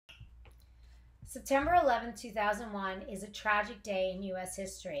September 11, 2001 is a tragic day in U.S.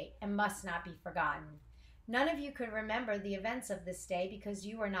 history and must not be forgotten. None of you could remember the events of this day because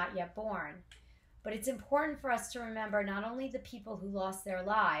you were not yet born. But it's important for us to remember not only the people who lost their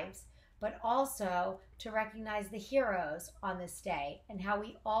lives, but also to recognize the heroes on this day and how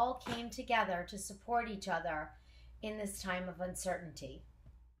we all came together to support each other in this time of uncertainty.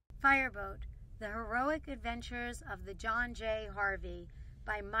 Fireboat, The Heroic Adventures of the John J. Harvey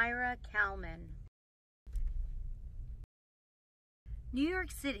by Myra Kalman. New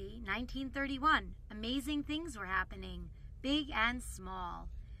York City, 1931. Amazing things were happening, big and small.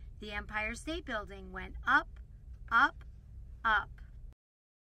 The Empire State Building went up, up, up.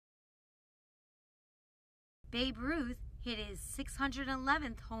 Babe Ruth hit his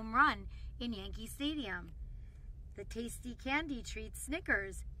 611th home run in Yankee Stadium. The tasty candy treat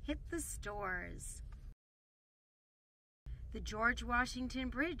Snickers hit the stores. The George Washington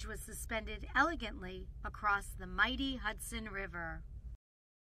Bridge was suspended elegantly across the mighty Hudson River.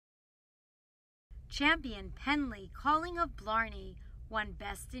 Champion Penley Calling of Blarney won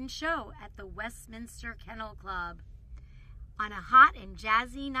Best in Show at the Westminster Kennel Club. On a hot and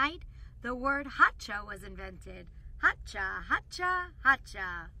jazzy night, the word hotcha was invented. Hotcha, hotcha,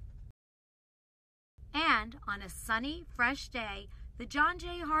 hotcha. And on a sunny, fresh day, the John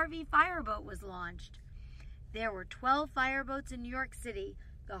J. Harvey Fireboat was launched. There were 12 fireboats in New York City.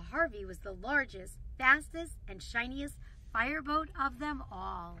 The Harvey was the largest, fastest, and shiniest fireboat of them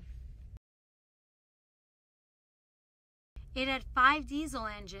all. It had 5 diesel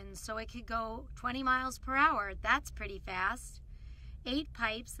engines, so it could go 20 miles per hour. That's pretty fast. 8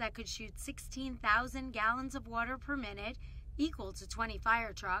 pipes that could shoot 16,000 gallons of water per minute, equal to 20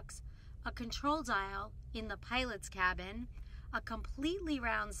 fire trucks, a control dial in the pilot's cabin, a completely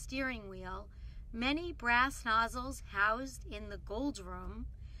round steering wheel, many brass nozzles housed in the gold room,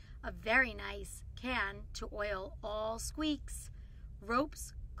 a very nice can to oil all squeaks,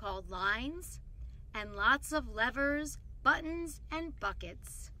 ropes called lines, and lots of levers, buttons, and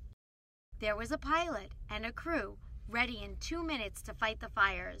buckets. There was a pilot and a crew ready in 2 minutes to fight the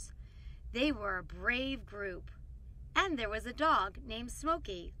fires. They were a brave group. And there was a dog named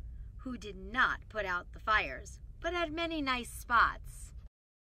Smokey, who did not put out the fires, but had many nice spots.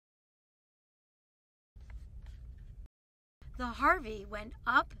 The Harvey went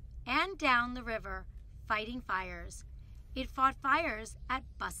up and down the river, fighting fires. It fought fires at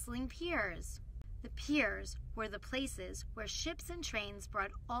bustling piers. The piers were the places where ships and trains brought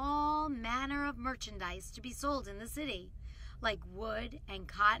all manner of merchandise to be sold in the city, like wood and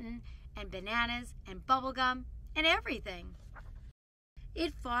cotton and bananas and bubblegum and everything.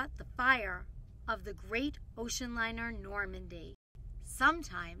 It fought the fire of the great ocean liner Normandy.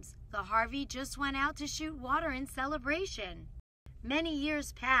 Sometimes the Harvey just went out to shoot water in celebration. Many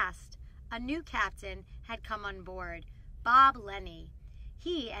years passed. A new captain had come on board, Bob Lenny.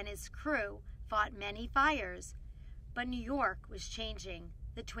 He and his crew fought many fires, but New York was changing.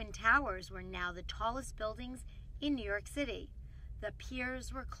 The Twin Towers were now the tallest buildings in New York City. The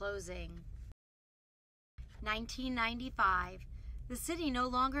piers were closing. 1995. The city no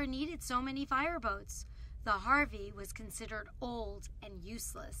longer needed so many fireboats. The Harvey was considered old and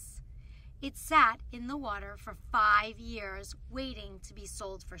useless. It sat in the water for 5 years, waiting to be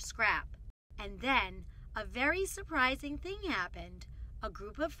sold for scrap. And then a very surprising thing happened. A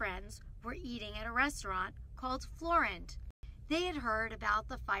group of friends were eating at a restaurant called Florent. They had heard about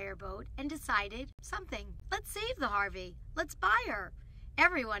the fireboat and decided something. Let's save the Harvey. Let's buy her.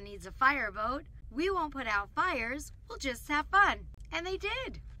 Everyone needs a fireboat. We won't put out fires. We'll just have fun. And they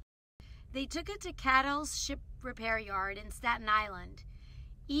did. They took it to Cattell's ship repair yard in Staten Island.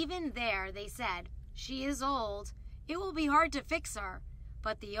 Even there, they said, she is old. It will be hard to fix her.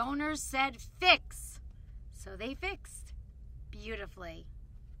 But the owners said fix. So they fixed beautifully.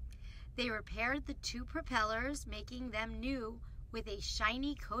 They repaired the 2 propellers, making them new with a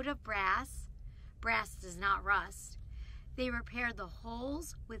shiny coat of brass. Brass does not rust. They repaired the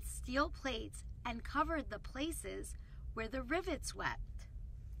holes with steel plates and covered the places where the rivets wept.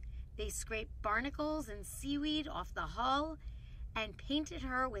 They scraped barnacles and seaweed off the hull and painted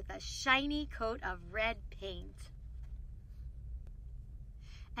her with a shiny coat of red paint.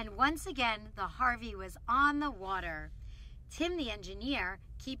 And once again, the Harvey was on the water. Tim, the engineer,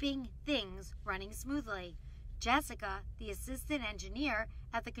 keeping things running smoothly. Jessica, the assistant engineer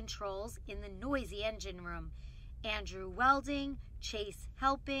at the controls in the noisy engine room. Andrew welding, Chase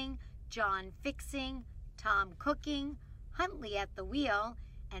helping, John fixing, Tom cooking, Huntley at the wheel,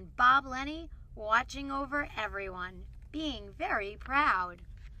 and Bob Lenny watching over everyone, being very proud.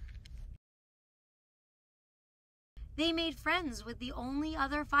 They made friends with the only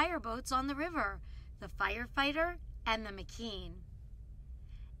other fireboats on the river, the Firefighter and the McKean.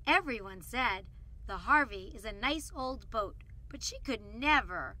 Everyone said the Harvey is a nice old boat, but she could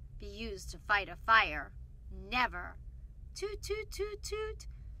never be used to fight a fire. Never. Toot, toot, toot, toot.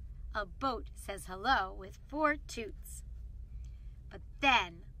 A boat says hello with 4 toots. But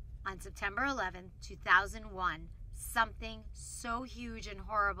then, on September 11, 2001, something so huge and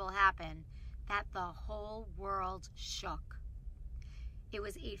horrible happened that the whole world shook. It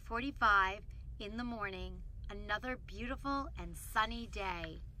was 8:45 in the morning, another beautiful and sunny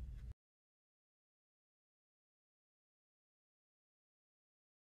day.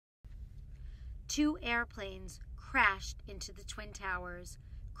 Two airplanes crashed into the Twin Towers.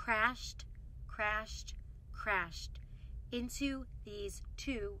 Crashed, crashed, crashed into these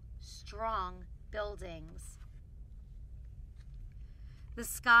 2 strong buildings. The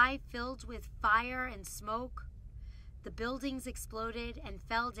sky filled with fire and smoke. The buildings exploded and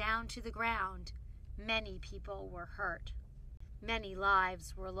fell down to the ground. Many people were hurt. Many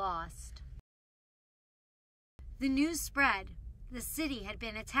lives were lost. The news spread. The city had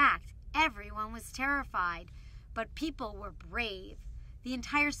been attacked. Everyone was terrified, but people were brave. The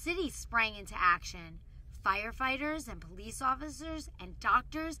entire city sprang into action. Firefighters and police officers and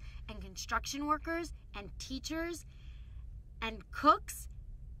doctors and construction workers and teachers and cooks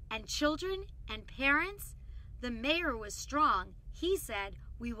and children and parents. The mayor was strong. He said,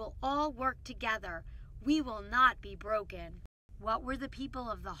 "We will all work together. We will not be broken." What were the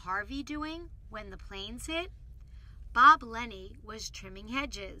people of the Harvey doing when the planes hit? Bob Lenny was trimming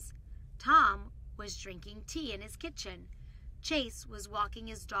hedges. Tom was drinking tea in his kitchen. Chase was walking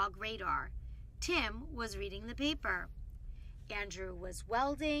his dog Radar. Tim was reading the paper. Andrew was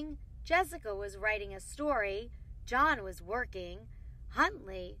welding. Jessica was writing a story. John was working.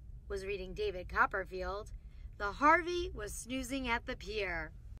 Huntley was reading David Copperfield. The Harvey was snoozing at the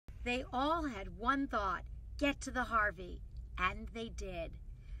pier. They all had one thought: get to the Harvey. And they did.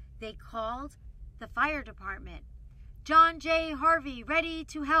 They called the fire department. "John J. Harvey, ready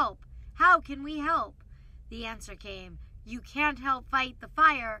to help. How can we help?" The answer came, "You can't help fight the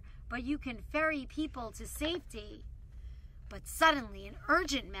fire, but you can ferry people to safety." But suddenly an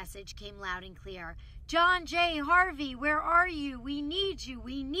urgent message came loud and clear. "John J. Harvey, where are you? We need you.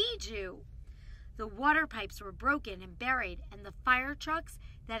 We need you." The water pipes were broken and buried, and the fire trucks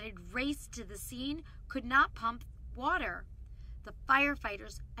that had raced to the scene could not pump water. The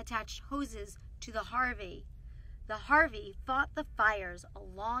firefighters attached hoses to the Harvey. The Harvey fought the fires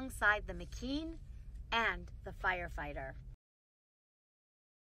alongside the McKean and the Firefighter.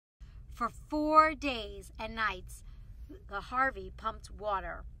 For 4 days and nights, the Harvey pumped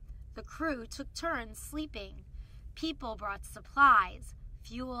water. The crew took turns sleeping. People brought supplies: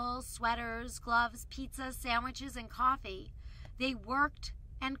 fuel, sweaters, gloves, pizza, sandwiches, and coffee. They worked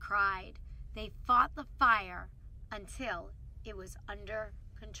and cried. They fought the fire until it was under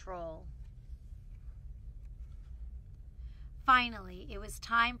control. Finally, it was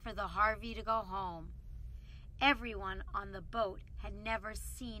time for the Harvey to go home. Everyone on the boat had never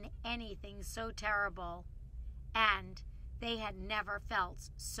seen anything so terrible, and they had never felt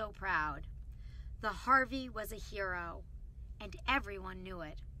so proud. The Harvey was a hero, and everyone knew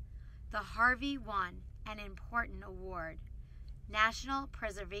it. The Harvey won an important award, National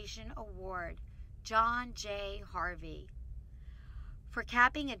Preservation Award, John J. Harvey, for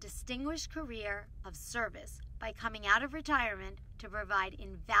capping a distinguished career of service by coming out of retirement to provide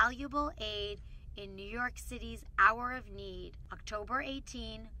invaluable aid in New York City's hour of need, October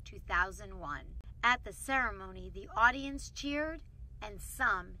 18, 2001. At the ceremony, the audience cheered, and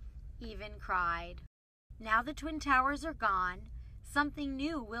some even cried. Now the Twin Towers are gone, something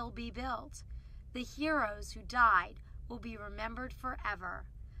new will be built. The heroes who died will be remembered forever.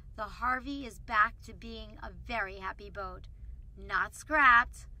 The Harvey is back to being a very happy boat. Not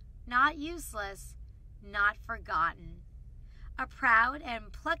scrapped, not useless, not forgotten. A proud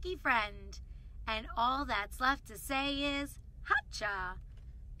and plucky friend, and all that's left to say is, Hacha,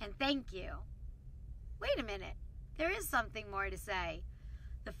 and thank you. Wait a minute, there is something more to say.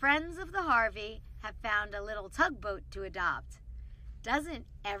 The friends of the Harvey have found a little tugboat to adopt. Doesn't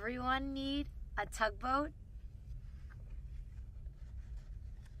everyone need a tugboat?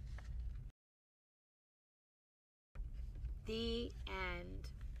 The